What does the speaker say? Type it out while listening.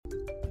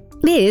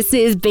This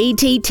is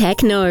BT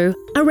TechKnow,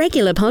 a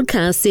regular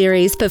podcast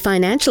series for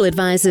financial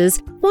advisors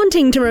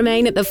wanting to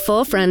remain at the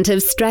forefront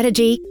of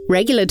strategy,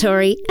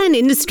 regulatory, and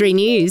industry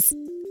news.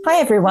 Hi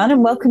everyone,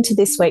 and welcome to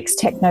this week's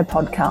TechKnow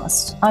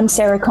podcast. I'm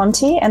Sarah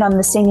Conti and I'm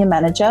the Senior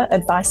Manager,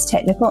 Advice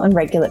Technical and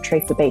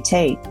Regulatory for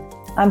BT.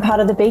 I'm part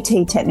of the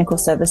BT Technical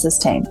Services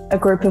team, a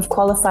group of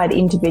qualified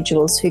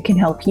individuals who can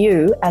help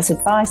you as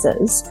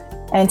advisors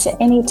answer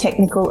any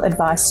technical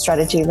advice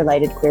strategy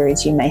related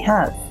queries you may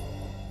have.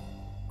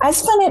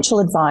 As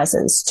financial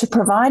advisors, to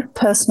provide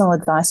personal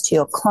advice to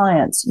your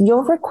clients,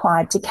 you're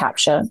required to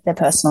capture their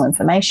personal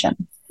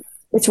information.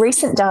 With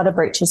recent data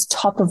breaches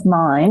top of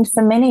mind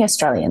for many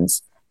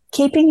Australians,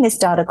 keeping this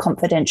data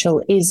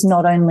confidential is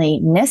not only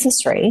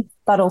necessary,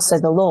 but also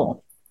the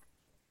law.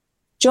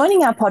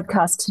 Joining our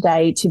podcast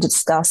today to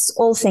discuss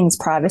all things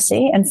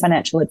privacy and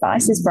financial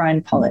advice is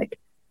Brian Pollock,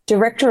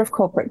 Director of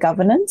Corporate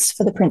Governance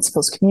for the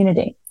Principals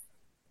Community.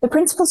 The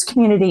Principals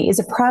Community is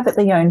a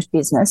privately owned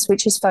business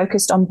which is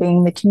focused on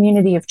being the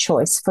community of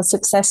choice for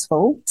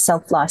successful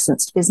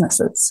self-licensed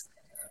businesses.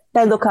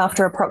 They look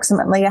after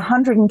approximately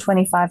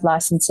 125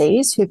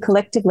 licensees who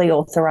collectively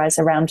authorise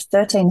around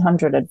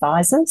 1,300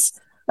 advisors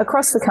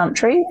across the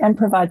country and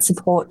provide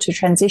support to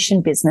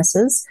transition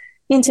businesses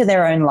into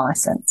their own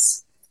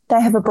licence.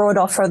 They have a broad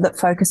offer that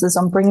focuses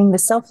on bringing the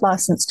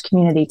self-licensed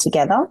community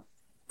together,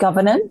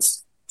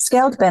 governance,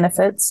 scaled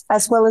benefits,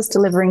 as well as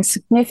delivering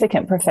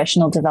significant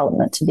professional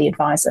development to the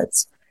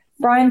advisors.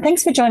 Brian,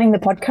 thanks for joining the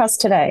podcast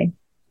today.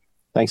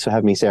 Thanks for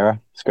having me,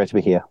 Sarah. It's great to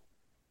be here.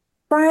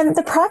 Brian,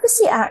 the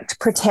Privacy Act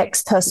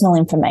protects personal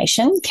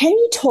information. Can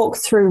you talk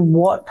through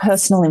what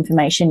personal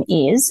information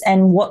is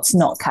and what's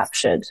not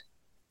captured?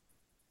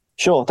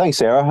 Sure. Thanks,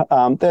 Sarah.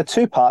 There are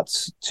two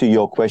parts to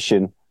your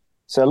question.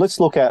 So let's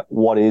look at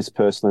what is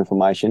personal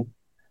information.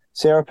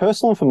 Sarah,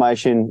 personal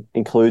information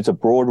includes a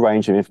broad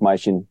range of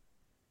information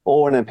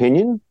or an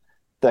opinion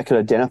that could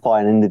identify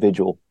an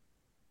individual.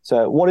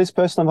 So what is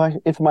personal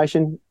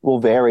information will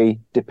vary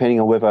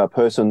depending on whether a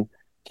person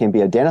can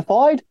be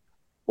identified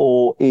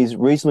or is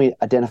reasonably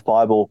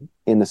identifiable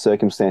in the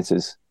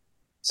circumstances.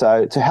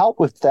 So to help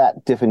with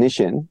that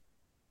definition,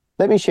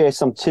 let me share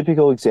some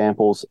typical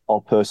examples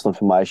of personal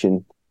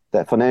information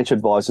that financial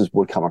advisors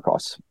would come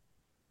across.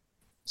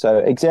 So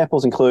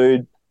examples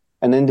include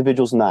an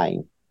individual's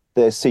name,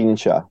 their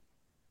signature,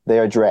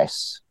 their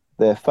address,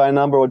 their phone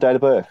number or date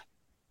of birth.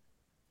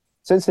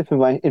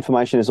 Sensitive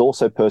information is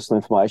also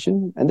personal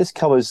information, and this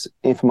covers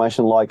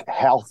information like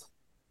health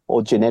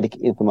or genetic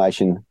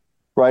information,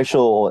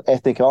 racial or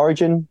ethnic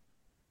origin,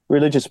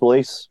 religious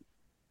beliefs,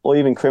 or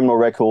even criminal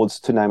records,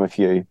 to name a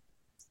few.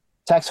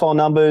 Tax file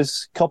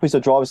numbers, copies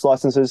of driver's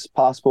licenses,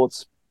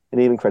 passports, and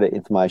even credit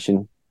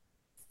information.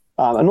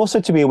 And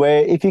also to be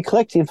aware, if you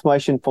collect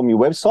information from your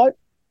website,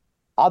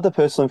 other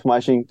personal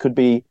information could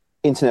be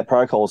internet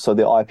protocols, so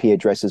the IP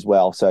address as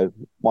well, so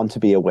one to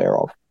be aware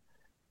of.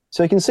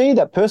 So you can see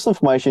that personal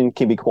information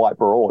can be quite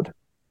broad.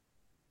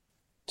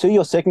 To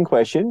your second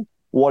question,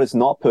 what is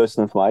not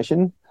personal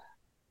information?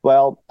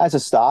 Well, as a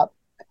start,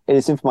 it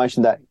is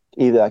information that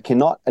either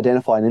cannot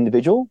identify an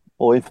individual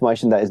or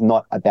information that is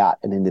not about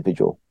an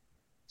individual.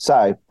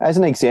 So, as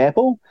an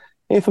example,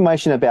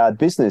 information about a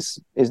business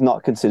is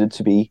not considered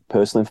to be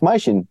personal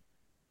information,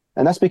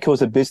 and that's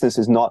because a business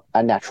is not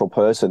a natural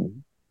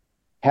person.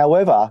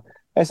 However,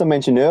 as I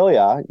mentioned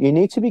earlier, you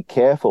need to be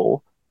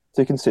careful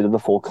to consider the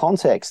full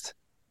context,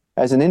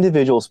 as an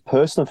individual's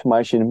personal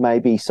information may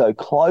be so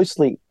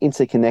closely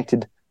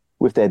interconnected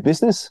with their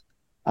business,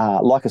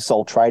 like a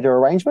sole trader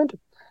arrangement,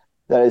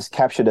 that is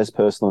captured as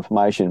personal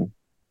information.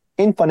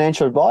 In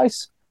financial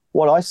advice,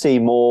 what I see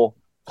more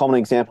common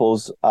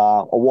examples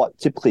of what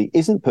typically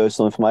isn't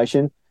personal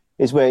information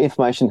is where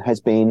information has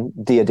been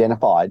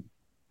de-identified,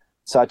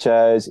 such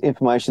as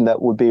information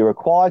that would be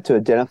required to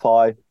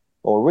identify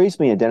or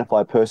reasonably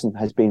identify a person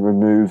has been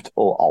removed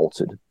or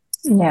altered.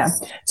 Yeah.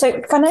 So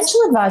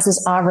financial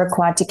advisors are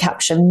required to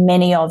capture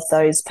many of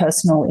those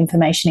personal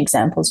information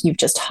examples you've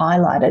just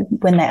highlighted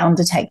when they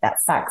undertake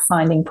that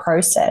fact-finding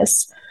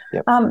process.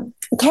 Yep.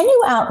 Can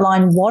you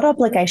outline what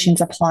obligations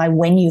apply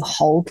when you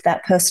hold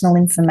that personal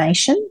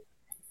information?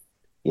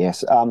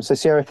 Yes. So,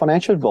 Sarah,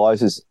 financial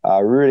advisors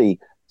are really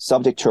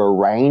subject to a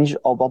range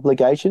of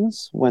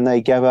obligations when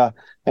they gather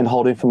and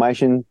hold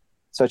information,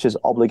 such as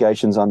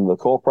obligations under the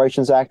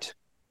Corporations Act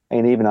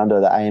and even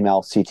under the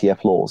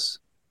AML/CTF laws.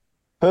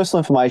 Personal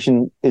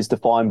information is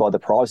defined by the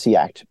Privacy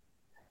Act.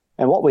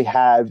 And what we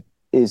have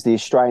is the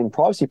Australian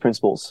Privacy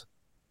Principles,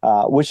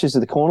 which is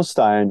the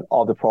cornerstone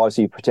of the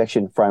privacy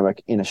protection framework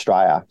in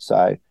Australia.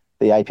 So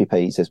the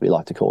APPs, as we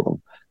like to call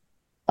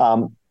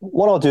them.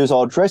 What I'll do is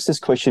I'll address this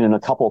question in a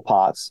couple of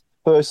parts.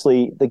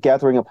 Firstly, the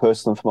gathering of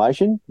personal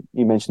information.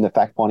 You mentioned the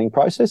fact-finding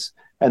process,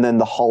 and then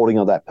the holding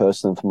of that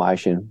personal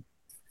information.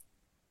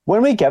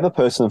 When we gather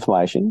personal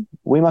information,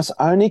 we must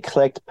only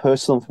collect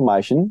personal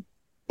information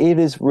if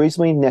it is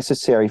reasonably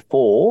necessary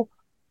for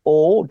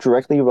or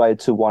directly related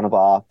to one of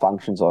our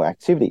functions or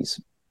activities.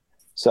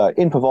 So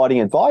in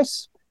providing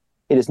advice,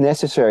 it is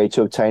necessary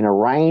to obtain a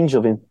range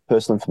of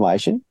personal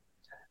information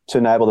to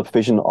enable the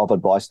provision of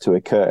advice to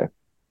occur.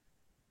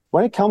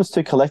 When it comes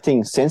to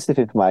collecting sensitive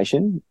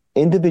information,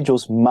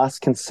 individuals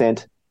must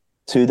consent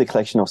to the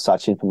collection of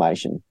such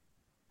information.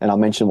 And I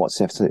mentioned what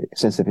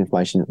sensitive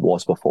information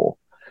was before.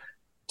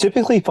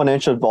 Typically,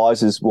 financial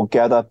advisors will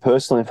gather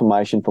personal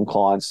information from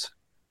clients.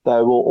 They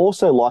will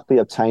also likely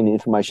obtain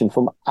information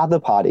from other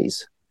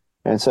parties.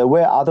 And so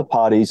where other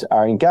parties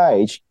are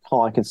engaged,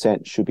 client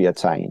consent should be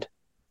obtained.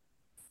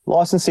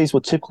 Licensees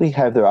will typically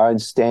have their own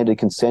standard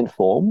consent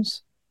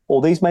forms,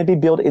 or these may be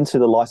built into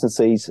the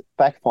licensee's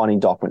fact-finding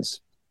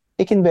documents.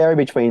 It can vary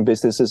between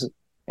businesses,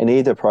 and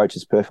either approach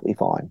is perfectly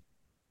fine.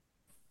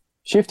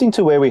 Shifting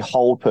to where we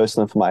hold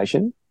personal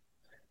information.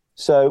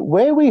 So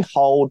where we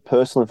hold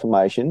personal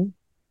information,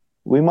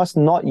 we must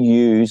not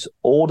use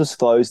or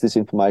disclose this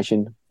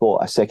information for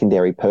a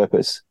secondary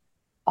purpose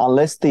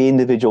unless the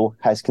individual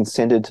has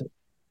consented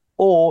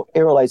or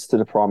it relates to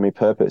the primary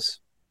purpose.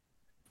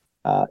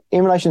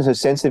 In relation to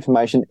sensitive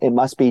information, it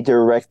must be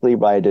directly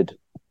related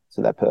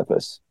to that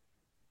purpose.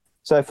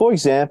 So, for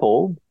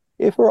example,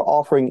 if we're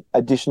offering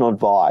additional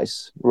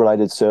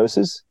advice-related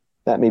services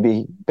that may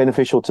be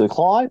beneficial to the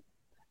client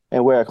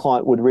and where a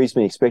client would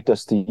reasonably expect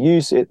us to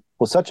use it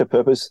for such a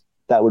purpose,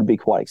 that would be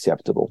quite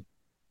acceptable.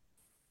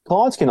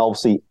 Clients can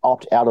obviously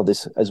opt out of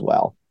this as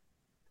well.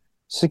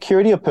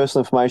 Security of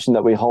personal information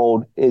that we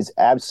hold is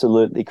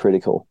absolutely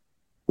critical.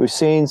 We've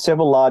seen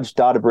several large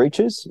data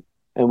breaches,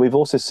 and we've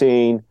also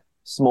seen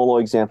smaller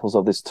examples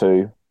of this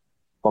too,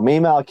 from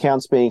email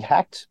accounts being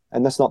hacked,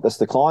 and that's not just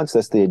the clients,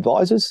 that's the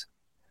advisors,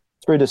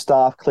 through to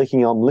staff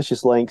clicking on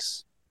malicious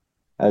links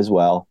as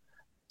well.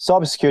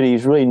 Cybersecurity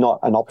is really not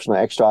an optional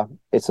extra.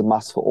 It's a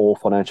must for all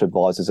financial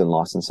advisors and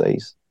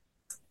licensees.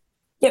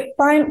 Yep,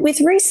 Brian,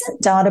 with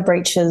recent data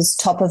breaches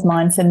top of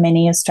mind for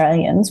many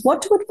Australians,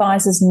 what do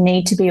advisors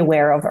need to be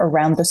aware of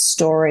around the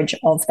storage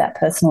of that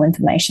personal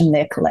information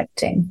they're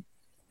collecting?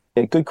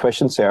 Yeah, good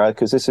question, Sarah,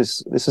 because this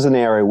is an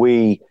area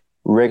we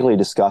regularly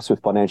discuss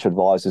with financial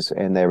advisors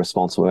and their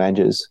responsible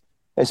managers,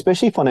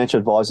 especially financial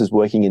advisors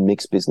working in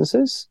mixed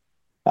businesses.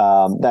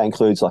 That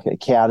includes like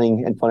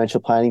accounting and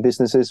financial planning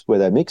businesses where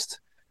they're mixed.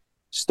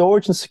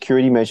 Storage and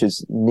security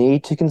measures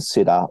need to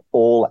consider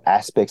all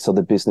aspects of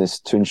the business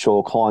to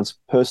ensure clients'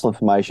 personal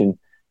information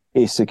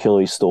is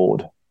securely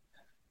stored.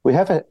 We've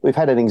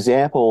had an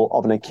example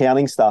of an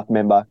accounting staff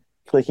member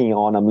clicking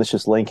on a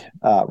malicious link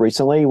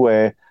recently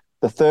where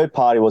the third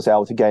party was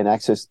able to gain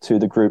access to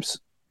the group's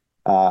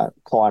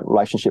client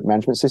relationship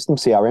management system,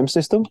 CRM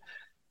system,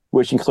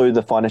 which included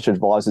the financial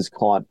advisor's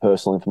client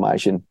personal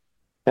information.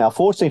 Now,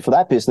 fortunately for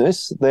that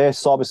business, their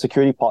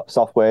cybersecurity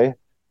software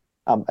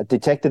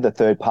detected the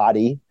third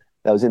party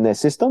that was in their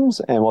systems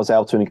and was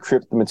able to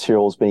encrypt the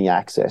materials being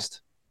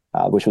accessed,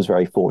 which was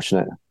very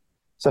fortunate.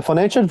 So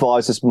financial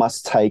advisors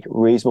must take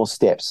reasonable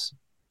steps.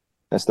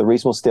 That's the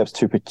reasonable steps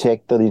to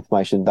protect the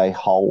information they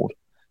hold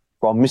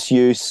from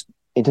misuse,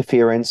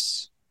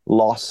 interference,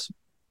 loss,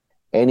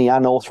 any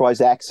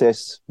unauthorized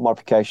access,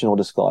 modification or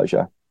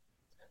disclosure.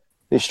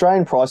 The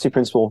Australian Privacy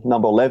Principle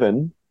number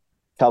 11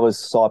 covers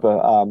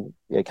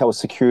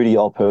security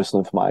of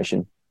personal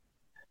information.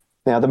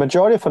 Now, the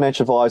majority of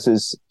financial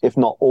advisors, if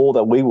not all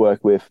that we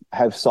work with,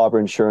 have cyber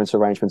insurance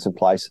arrangements in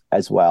place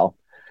as well.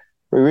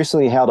 We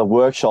recently held a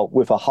workshop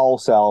with a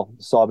wholesale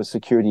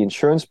cybersecurity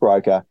insurance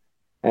broker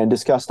and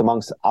discussed,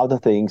 amongst other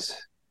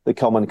things, the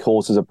common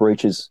causes of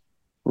breaches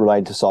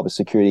related to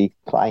cybersecurity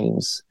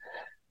claims.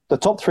 The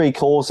top three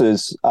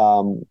causes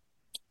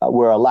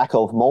were a lack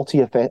of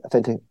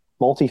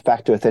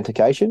multi-factor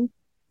authentication,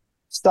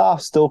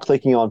 staff still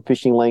clicking on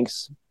phishing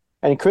links,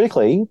 and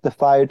critically, the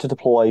failure to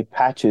deploy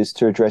patches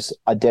to address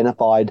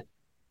identified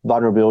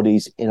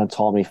vulnerabilities in a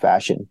timely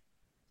fashion.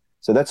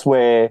 So that's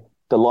where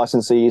the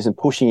licensee isn't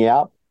pushing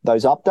out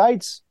those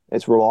updates.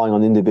 It's relying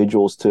on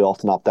individuals to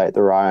often update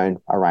their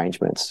own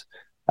arrangements.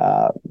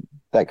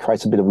 That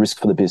creates a bit of risk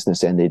for the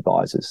business and the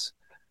advisors.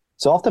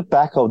 So off the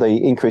back of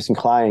the increase in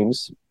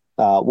claims,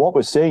 what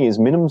we're seeing is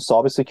minimum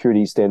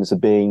cybersecurity standards are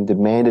being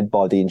demanded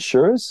by the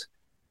insurers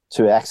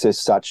to access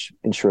such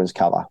insurance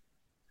cover.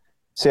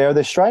 Sarah, the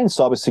Australian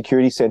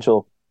Cybersecurity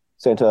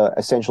Centre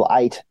Essential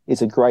 8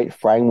 is a great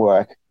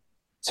framework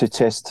to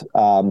test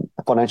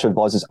financial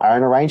advisors'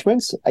 own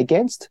arrangements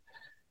against.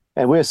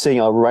 And we're seeing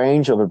a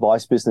range of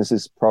advice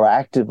businesses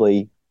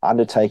proactively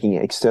undertaking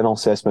external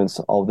assessments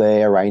of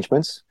their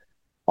arrangements,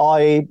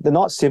 i.e. they're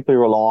not simply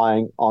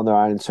relying on their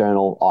own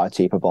internal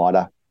IT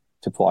provider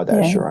to provide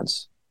that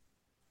assurance.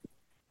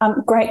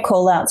 Great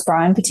call outs,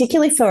 Brian,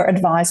 particularly for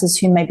advisors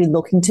who may be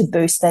looking to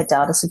boost their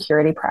data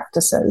security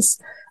practices.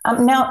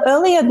 Now,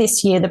 earlier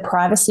this year, the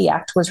Privacy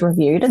Act was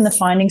reviewed, and the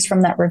findings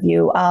from that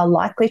review are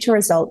likely to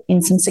result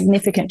in some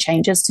significant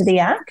changes to the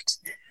Act.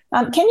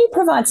 Can you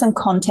provide some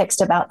context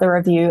about the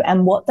review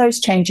and what those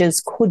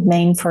changes could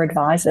mean for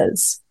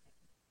advisors?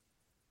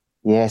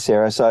 Yeah,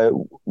 Sarah.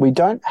 So we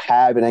don't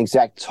have an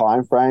exact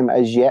time frame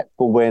as yet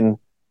for when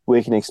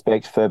we can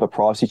expect further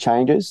privacy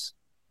changes.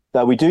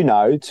 Though we do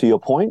know, to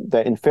your point,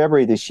 that in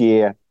February this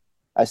year,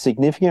 a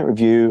significant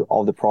review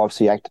of the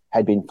Privacy Act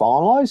had been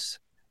finalised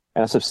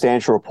and a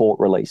substantial report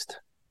released.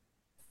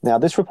 Now,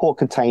 this report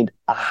contained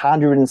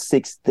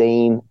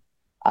 116,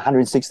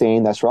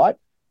 that's right,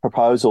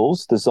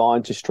 proposals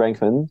designed to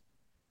strengthen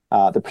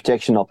the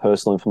protection of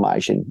personal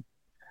information.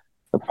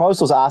 The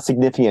proposals are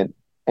significant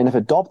and, if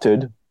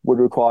adopted, would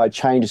require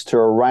changes to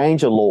a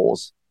range of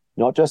laws,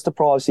 not just the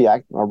Privacy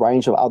Act, a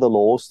range of other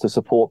laws to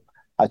support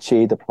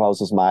achieve the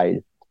proposals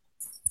made.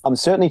 I'm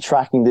certainly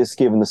tracking this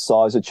given the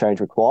size of change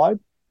required.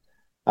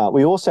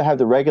 We also have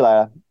the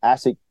regulator,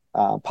 ASIC,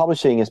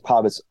 publishing as part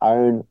of its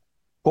own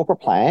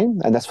corporate plan,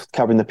 and that's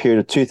covering the period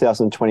of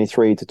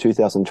 2023 to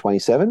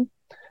 2027,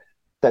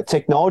 that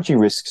technology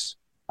risks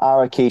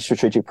are a key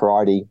strategic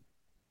priority.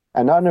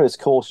 And under its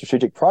core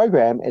strategic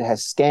program, it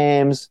has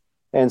scams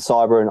and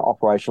cyber and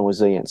operational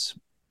resilience.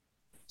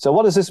 So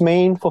what does this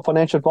mean for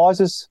financial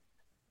advisors?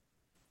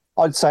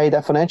 I'd say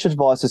that financial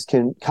advisors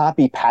can't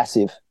be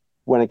passive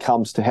when it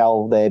comes to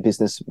how their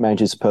business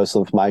manages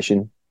personal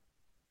information.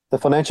 The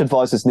financial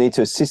advisors need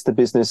to assist the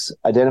business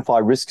identify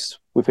risks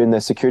within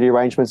their security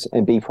arrangements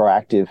and be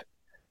proactive.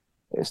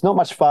 It's not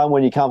much fun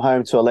when you come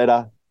home to a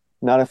letter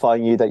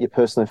notifying you that your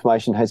personal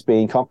information has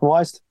been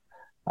compromised.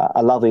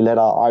 A lovely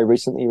letter I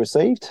recently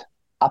received.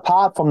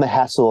 Apart from the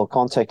hassle of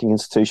contacting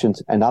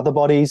institutions and other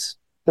bodies,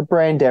 the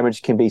brand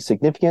damage can be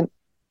significant,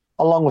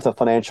 along with the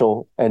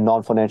financial and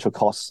non-financial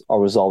costs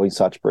of resolving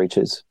such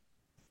breaches.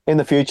 In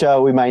the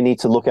future, we may need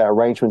to look at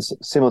arrangements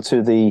similar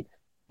to the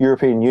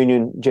European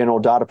Union General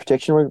Data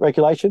Protection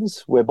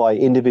Regulations, whereby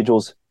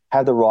individuals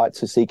have the right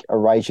to seek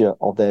erasure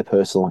of their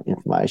personal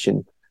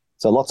information.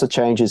 So lots of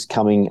changes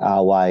coming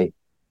our way.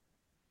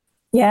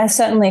 Yeah,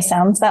 certainly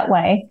sounds that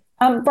way.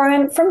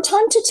 Brian, from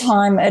time to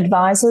time,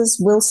 advisors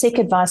will seek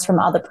advice from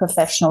other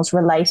professionals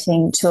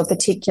relating to a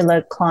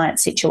particular client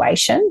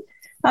situation.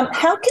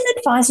 How can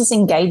advisors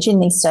engage in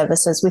these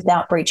services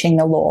without breaching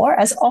the law,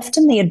 as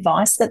often the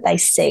advice that they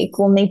seek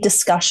will need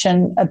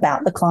discussion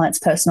about the client's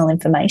personal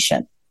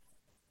information?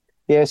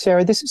 Yeah,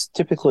 Sarah, this is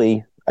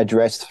typically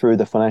addressed through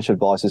the financial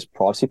advisor's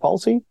privacy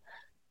policy,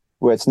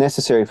 where it's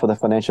necessary for the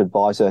financial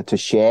advisor to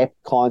share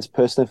clients'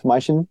 personal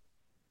information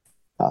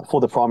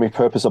for the primary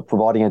purpose of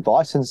providing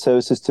advice and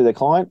services to their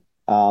client,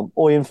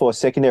 or even for a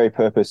secondary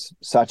purpose,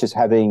 such as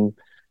having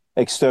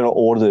external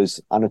auditors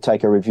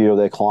undertake a review of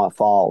their client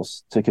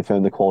files to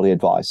confirm the quality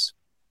advice.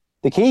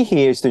 The key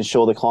here is to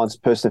ensure the client's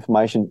personal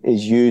information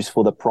is used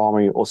for the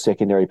primary or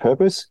secondary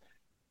purpose,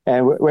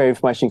 and where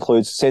information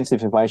includes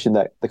sensitive information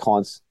that the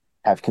clients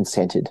have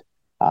consented.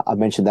 I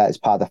mentioned that as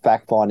part of the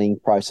fact-finding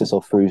process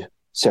or through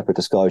separate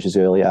disclosures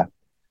earlier.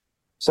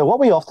 So what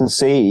we often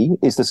see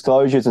is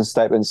disclosures and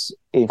statements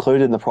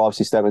included in the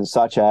privacy statement,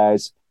 such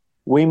as,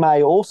 we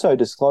may also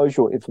disclose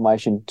your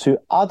information to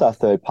other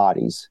third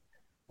parties.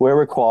 We're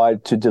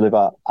required to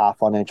deliver our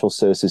financial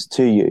services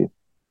to you,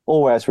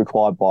 or as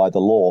required by the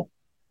law.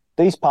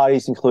 These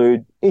parties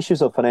include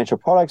issues of financial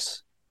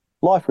products,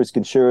 life risk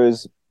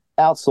insurers,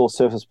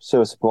 outsourced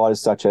service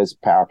providers such as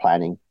power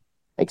planning,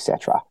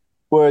 etc.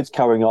 Words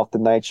covering off the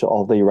nature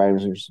of the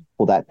arrangements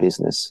for that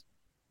business.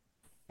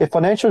 If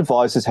financial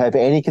advisors have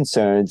any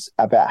concerns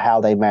about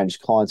how they manage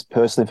clients'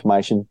 personal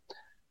information,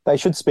 they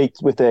should speak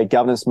with their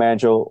governance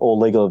manager or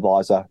legal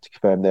advisor to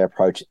confirm their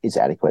approach is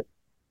adequate.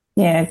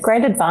 Yeah,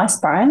 great advice,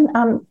 Brian.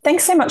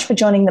 Thanks so much for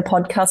joining the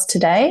podcast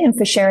today and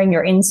for sharing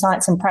your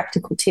insights and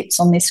practical tips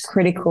on this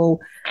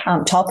critical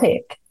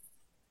topic.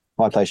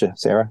 My pleasure,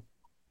 Sarah.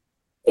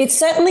 It's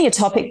certainly a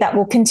topic that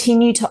will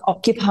continue to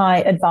occupy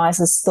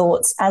advisors'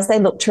 thoughts as they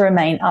look to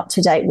remain up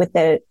to date with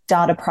their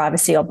data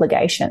privacy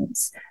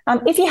obligations.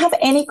 If you have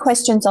any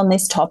questions on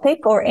this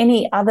topic or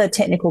any other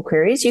technical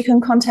queries, you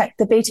can contact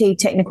the BT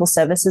Technical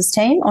Services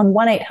team on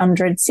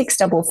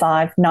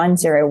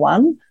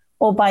 1800-655-901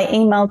 or by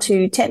email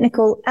to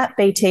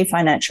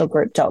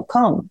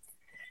technical@btfinancialgroup.com.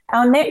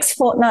 Our next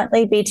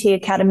fortnightly BT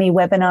Academy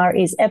webinar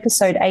is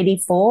episode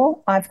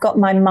 84, I've Got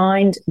My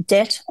Mind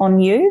Debt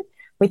on You,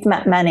 with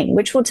Matt Manning,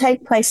 which will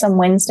take place on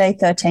Wednesday,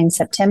 13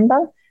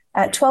 September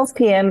at 12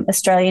 p.m.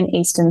 Australian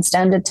Eastern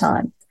Standard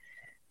Time.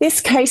 This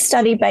case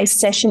study-based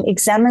session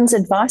examines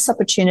advice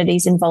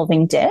opportunities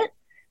involving debt,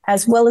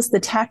 as well as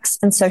the tax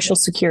and social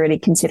security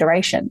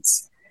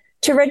considerations.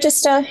 To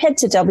register, head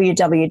to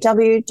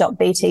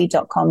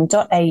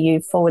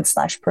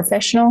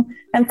www.bt.com.au/professional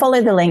and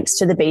follow the links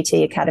to the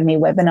BT Academy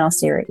webinar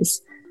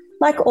series.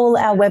 Like all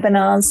our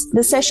webinars,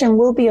 the session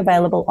will be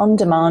available on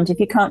demand if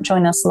you can't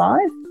join us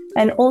live,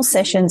 and all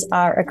sessions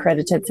are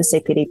accredited for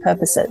CPD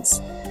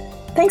purposes.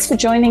 Thanks for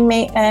joining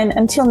me, and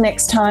until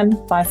next time,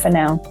 bye for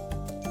now.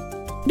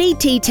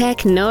 BT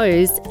Tech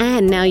knows,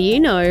 and now you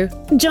know.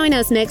 Join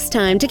us next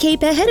time to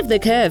keep ahead of the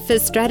curve for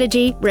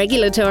strategy,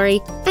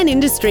 regulatory, and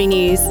industry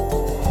news.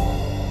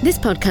 This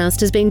podcast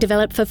has been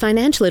developed for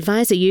financial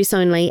advisor use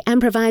only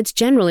and provides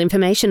general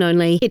information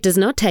only. It does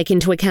not take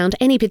into account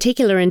any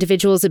particular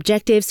individual's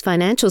objectives,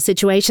 financial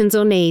situations,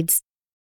 or needs.